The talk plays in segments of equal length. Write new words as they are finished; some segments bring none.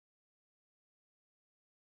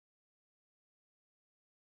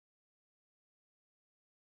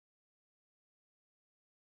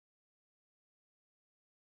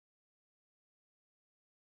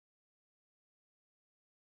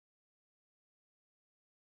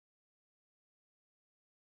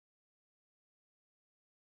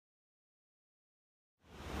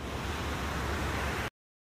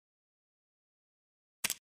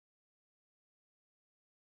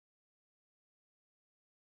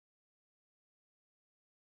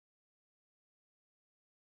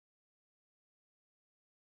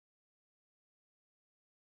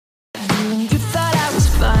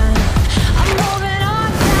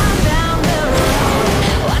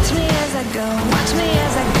Watch me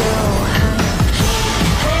as I go.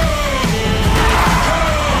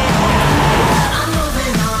 I'm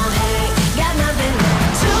moving on, hey, got nothing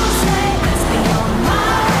left to say. Let's be on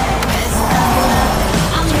my way. Best of luck,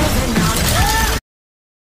 I'm moving on.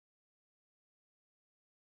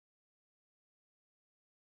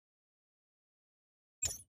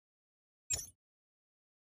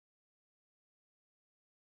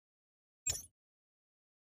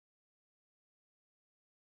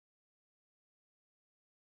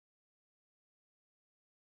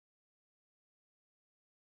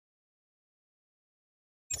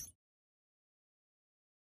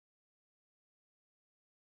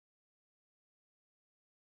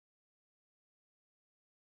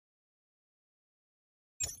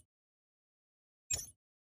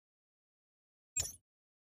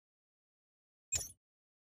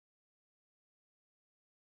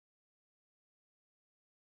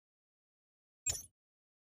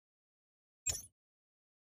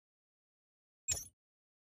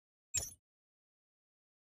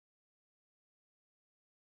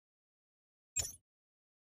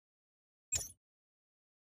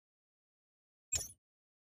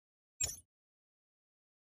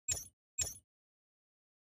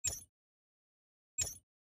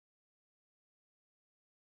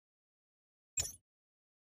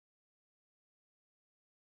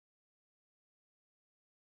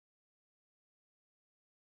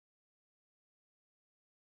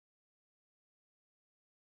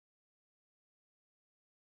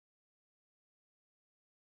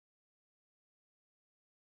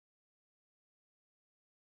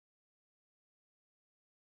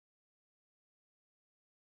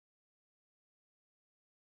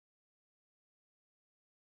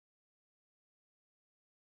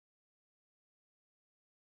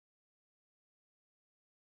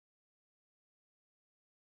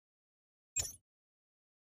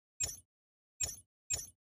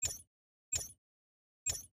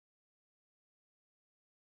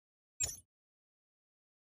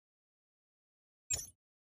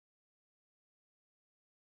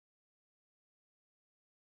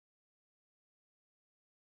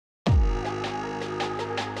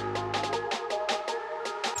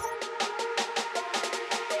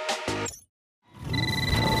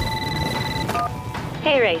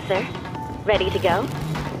 Hey, Racer. Ready to go?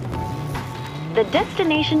 The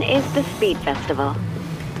destination is the Speed Festival.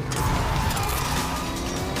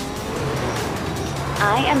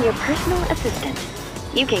 I am your personal assistant.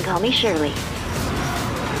 You can call me Shirley.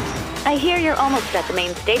 I hear you're almost at the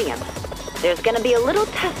main stadium. There's gonna be a little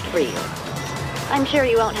test for you. I'm sure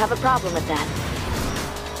you won't have a problem with that.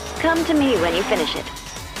 Come to me when you finish it.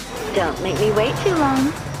 Don't make me wait too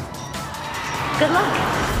long. Good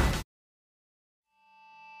luck.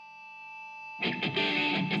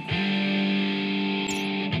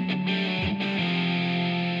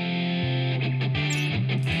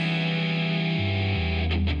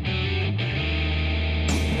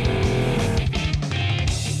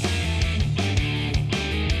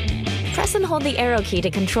 Press and hold the arrow key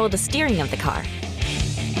to control the steering of the car.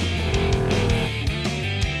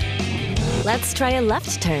 Let's try a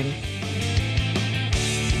left turn.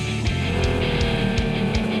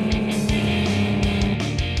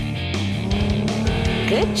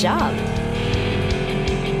 Good job!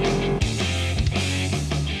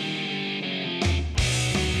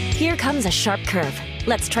 Here comes a sharp curve.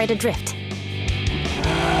 Let's try to drift.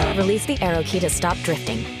 Release the arrow key to stop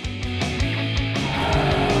drifting.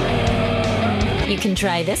 You can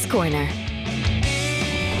try this corner.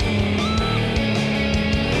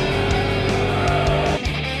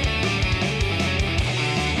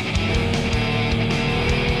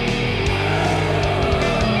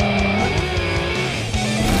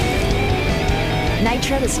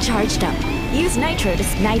 Nitro is charged up. Use Nitro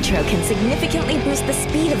Nitro can significantly boost the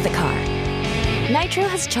speed of the car. Nitro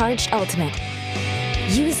has charged Ultimate.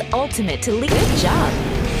 Use Ultimate to lead. Good job!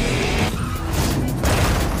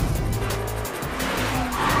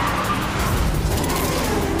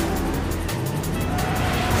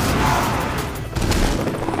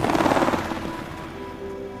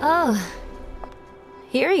 Oh,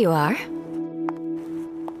 here you are.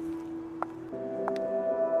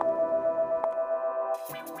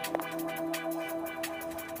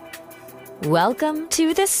 Welcome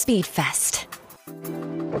to the Speed Fest.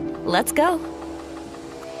 Let's go.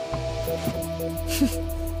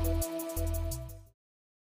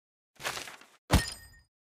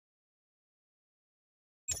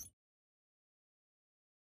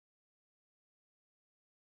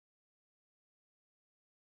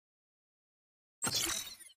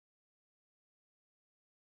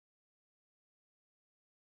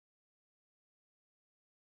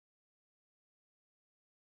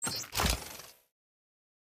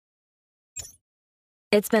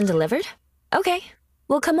 It's been delivered? Okay.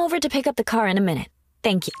 We'll come over to pick up the car in a minute.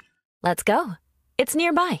 Thank you. Let's go. It's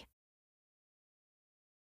nearby.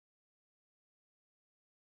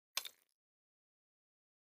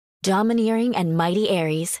 Domineering and mighty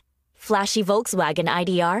Ares, flashy Volkswagen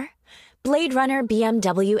IDR, Blade Runner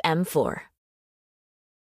BMW M4.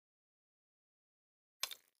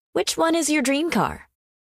 Which one is your dream car?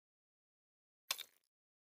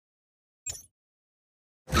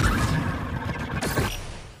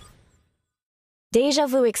 Deja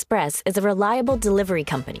Vu Express is a reliable delivery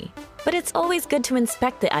company, but it's always good to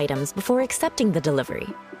inspect the items before accepting the delivery.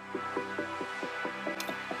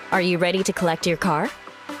 Are you ready to collect your car?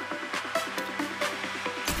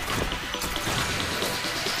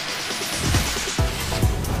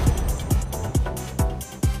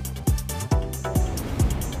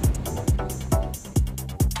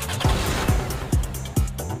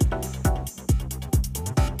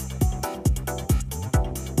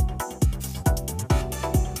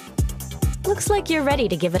 Looks like you're ready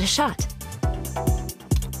to give it a shot.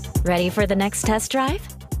 Ready for the next test drive?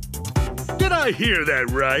 Did I hear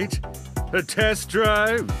that right? A test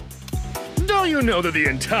drive? Don't you know that the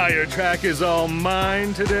entire track is all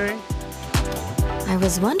mine today? I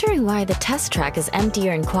was wondering why the test track is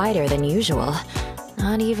emptier and quieter than usual.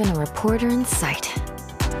 Not even a reporter in sight.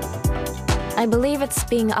 I believe it's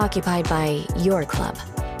being occupied by your club.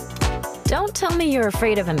 Don't tell me you're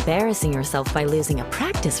afraid of embarrassing yourself by losing a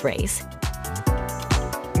practice race.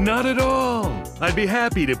 Not at all. I'd be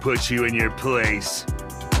happy to put you in your place.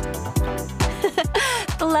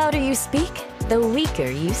 The louder you speak, the weaker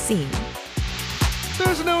you seem.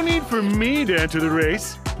 There's no need for me to enter the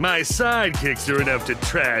race. My sidekicks are enough to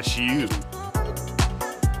trash you.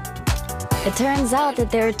 It turns out that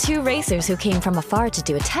there are 2 racers who came from afar to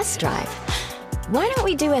do a test drive. Why don't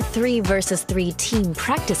we do a 3 versus 3 team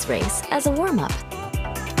practice race as a warm-up?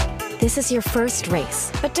 This is your first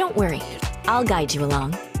race, but don't worry, I'll guide you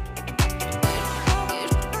along.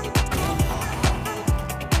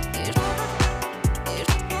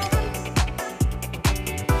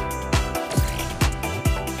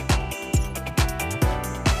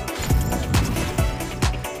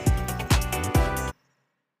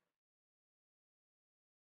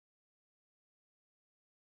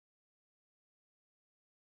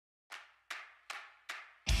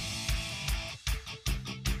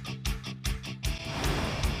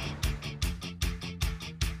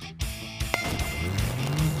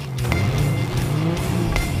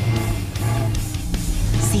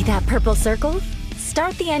 See that purple circle?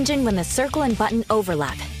 Start the engine when the circle and button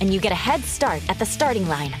overlap, and you get a head start at the starting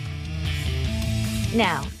line.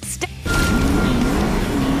 Now,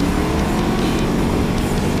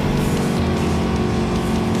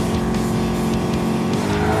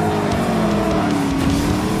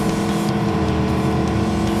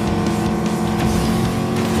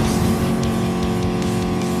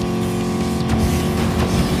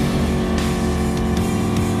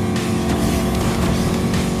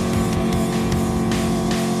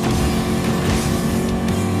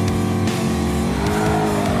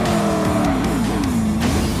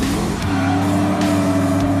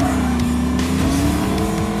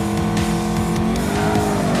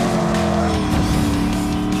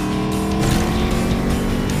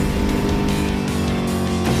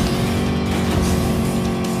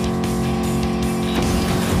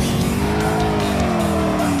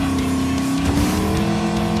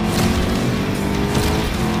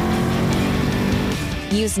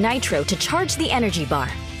 use Nitro to charge the energy bar.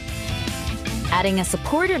 Adding a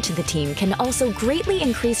supporter to the team can also greatly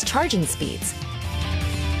increase charging speeds.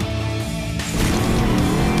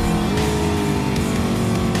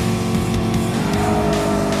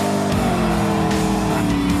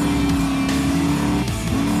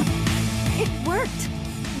 It worked!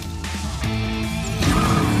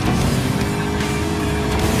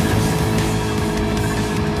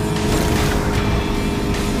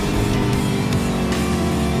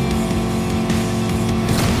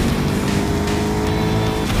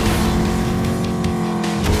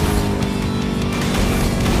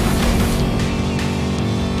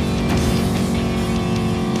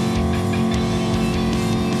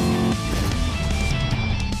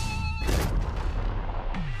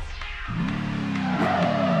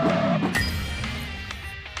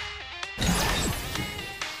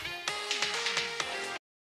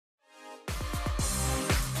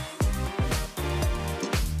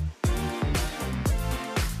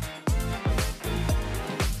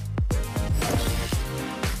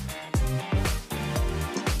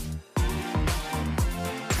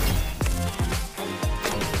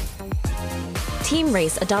 Team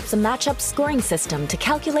Race adopts a matchup scoring system to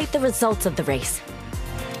calculate the results of the race.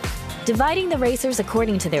 Dividing the racers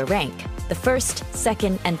according to their rank, the first,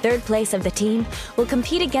 second, and third place of the team will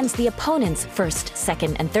compete against the opponent's first,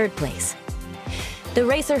 second, and third place. The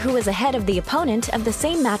racer who is ahead of the opponent of the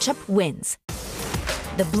same matchup wins.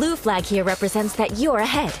 The blue flag here represents that you're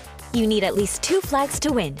ahead. You need at least 2 flags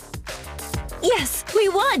to win. Yes, we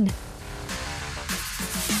won!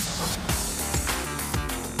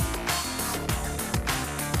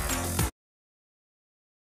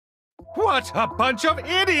 What a bunch of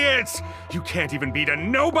idiots! You can't even beat a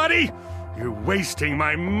nobody! You're wasting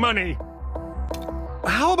my money!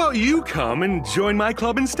 How about you come and join my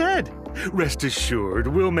club instead? Rest assured,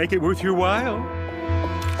 we'll make it worth your while.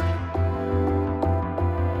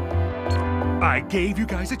 I gave you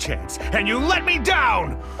guys a chance, and you let me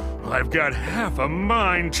down! I've got half a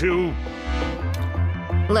mind to...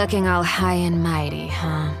 Looking all high and mighty,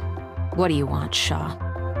 huh? What do you want, Shaw?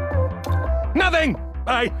 Nothing!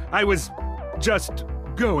 I was just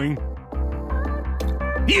going.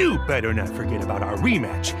 You better not forget about our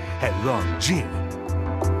rematch at Longjing.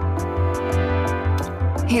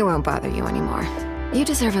 He won't bother you anymore. You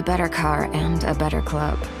deserve a better car and a better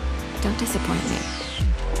club. Don't disappoint me.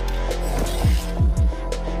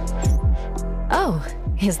 Oh,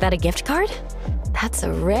 is that a gift card? That's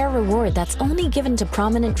a rare reward that's only given to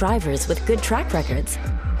prominent drivers with good track records.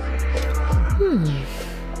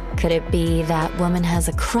 Could it be that woman has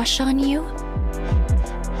a crush on you?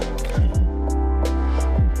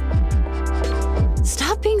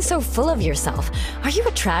 Stop being so full of yourself. Are you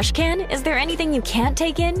a trash can? Is there anything you can't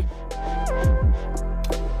take in?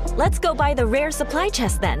 Let's go buy the rare supply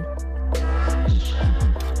chest then.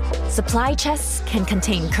 Supply chests can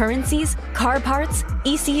contain currencies, car parts,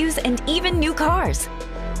 ECUs, and even new cars.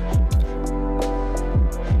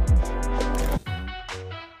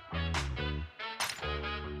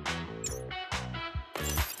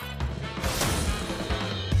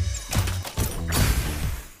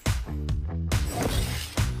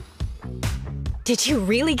 Did you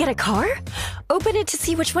really get a car? Open it to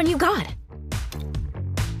see which one you got.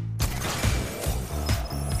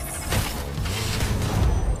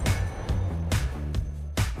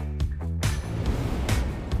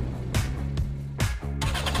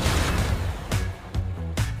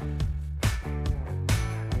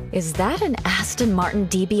 Is that an Aston Martin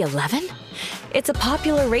DB11? It's a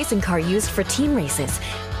popular racing car used for team races.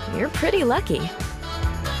 You're pretty lucky.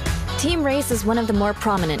 Team Race is one of the more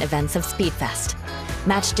prominent events of Speedfest.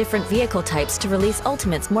 Match different vehicle types to release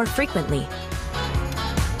ultimates more frequently.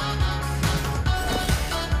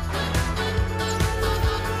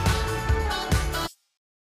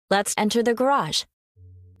 Let's enter the garage.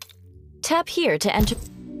 Tap here to enter.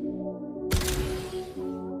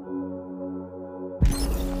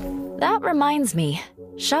 That reminds me,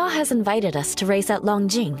 Shaw has invited us to race at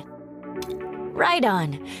Longjing. Right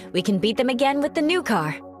on. We can beat them again with the new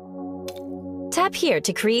car. Tap here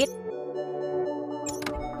to create.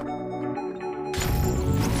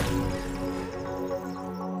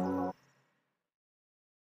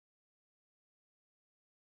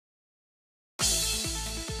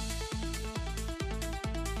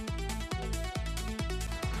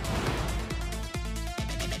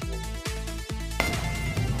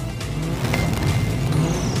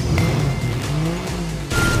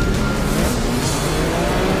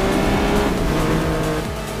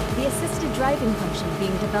 Driving function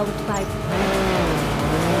being developed by...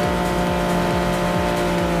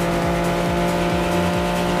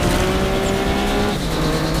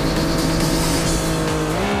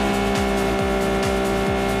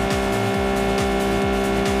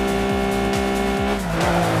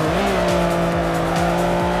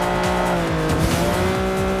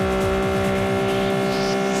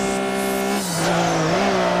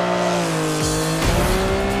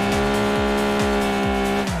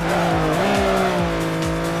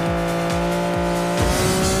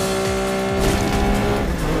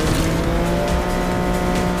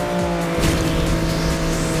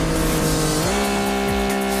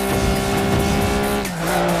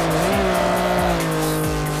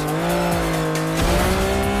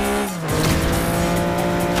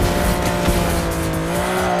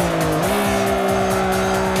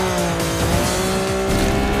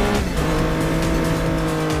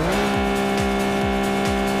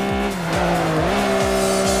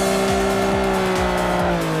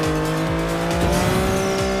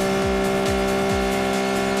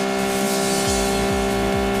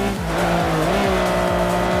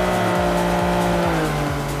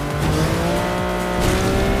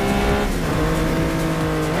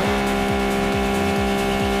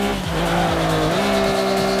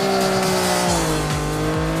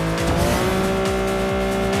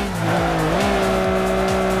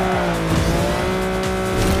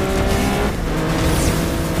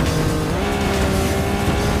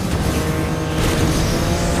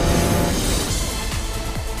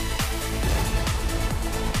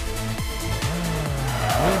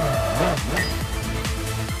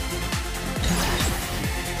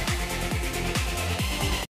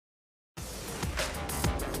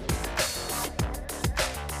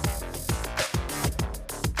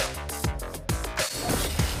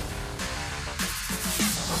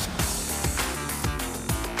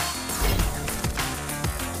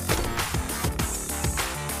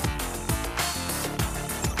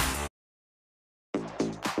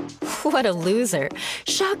 What a loser.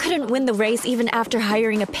 Shaw couldn't win the race even after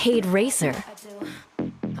hiring a paid racer.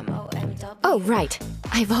 Oh, right.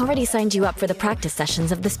 I've already signed you up for the practice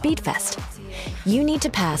sessions of the Speedfest. You need to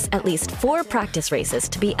pass at least 4 practice races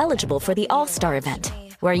to be eligible for the All-Star event,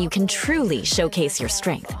 where you can truly showcase your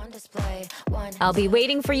strength. I'll be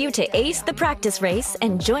waiting for you to ace the practice race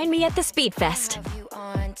and join me at the Speedfest.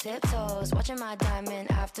 Tiptoes, watching my diamond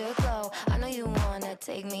afterglow. I know you wanna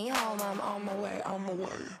take me home. I'm on my way,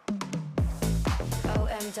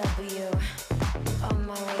 OMW, on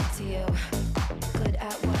my way to you. Good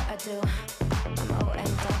at what I do. I'm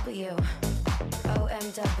OMW,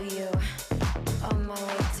 on my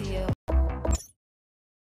way to you.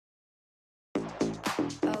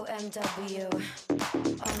 OMW,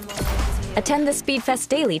 on my way to you. Attend the Speedfest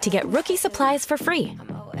daily to get rookie supplies for free.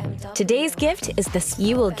 Today's gift is this.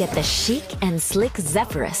 You will get the chic and slick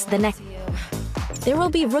Zephyrus the next. There will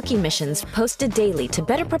be rookie missions posted daily to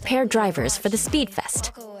better prepare drivers for the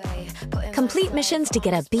Speedfest. Complete missions to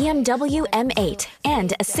get a BMW M8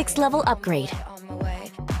 and a 6-level upgrade.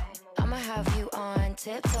 I'ma have you on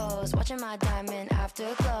tiptoes, watching my diamond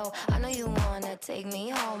afterglow. I know you wanna take me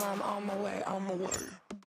home. I'm on my way.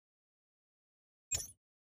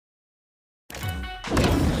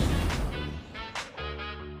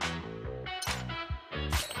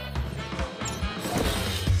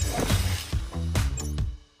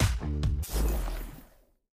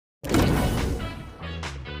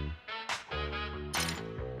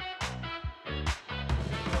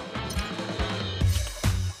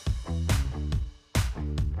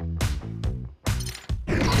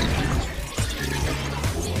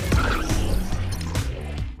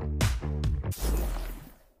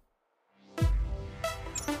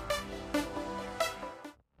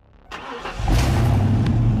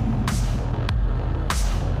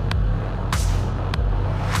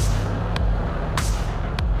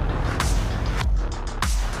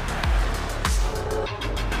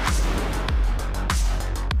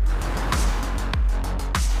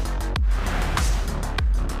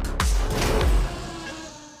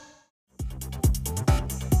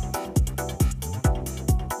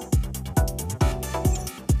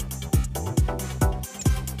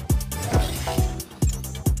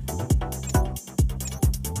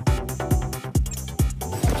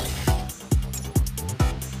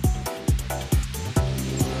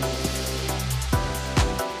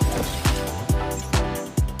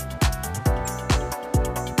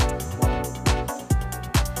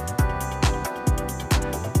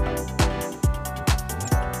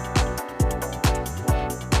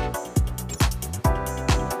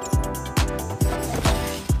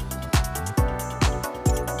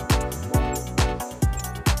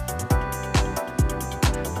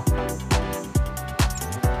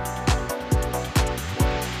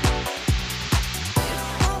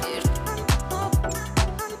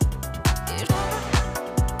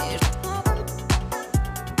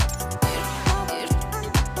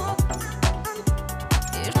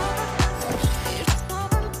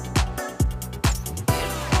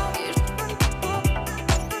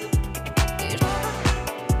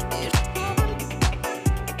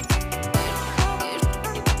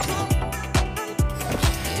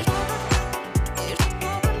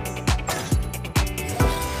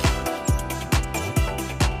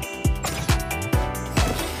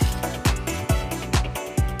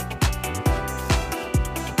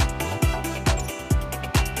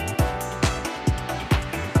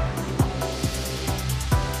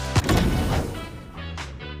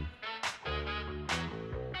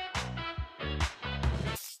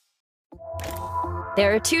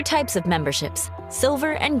 There are 2 types of memberships,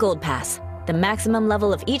 Silver and Gold Pass. The maximum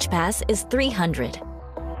level of each pass is 300.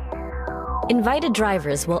 Invited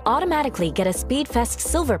drivers will automatically get a Speedfest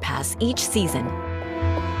Silver Pass each season.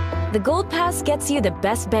 The Gold Pass gets you the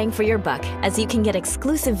best bang for your buck, as you can get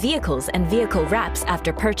exclusive vehicles and vehicle wraps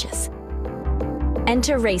after purchase.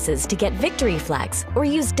 Enter races to get victory flags or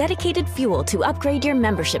use dedicated fuel to upgrade your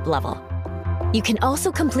membership level. You can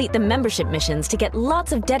also complete the membership missions to get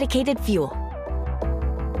lots of dedicated fuel.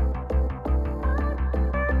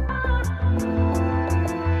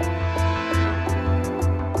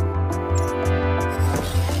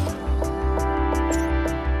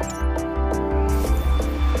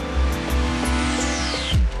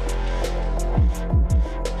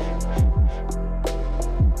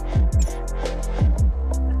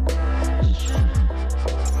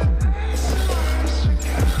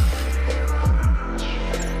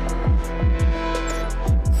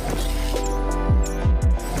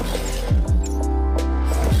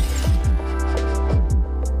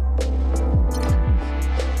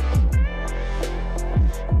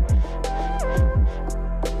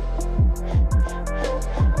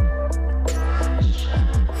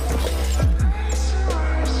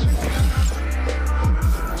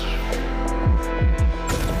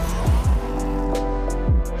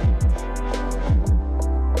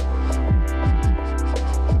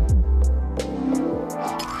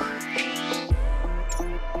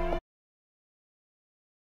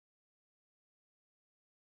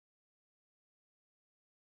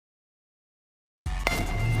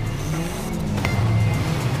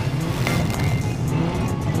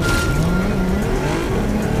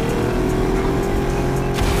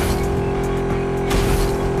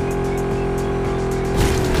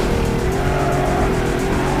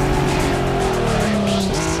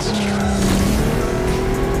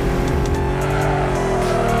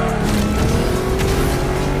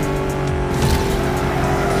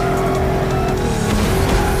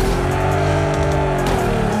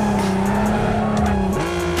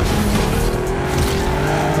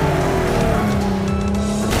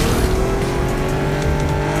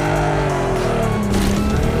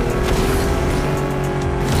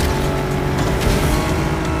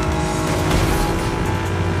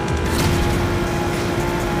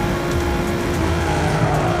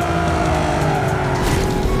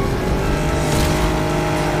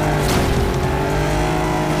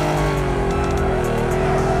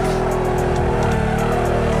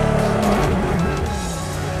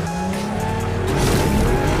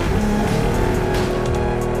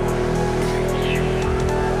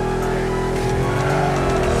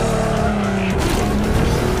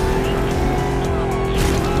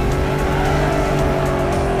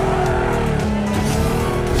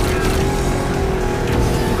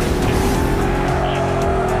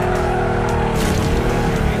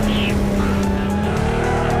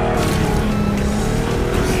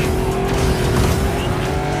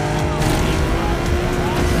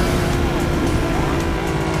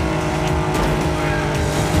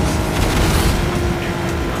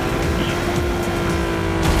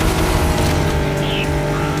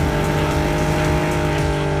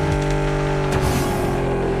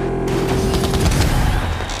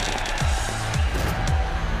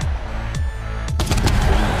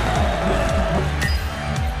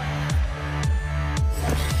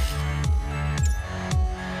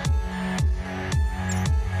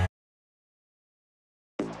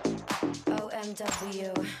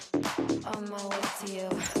 On my way to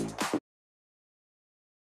you.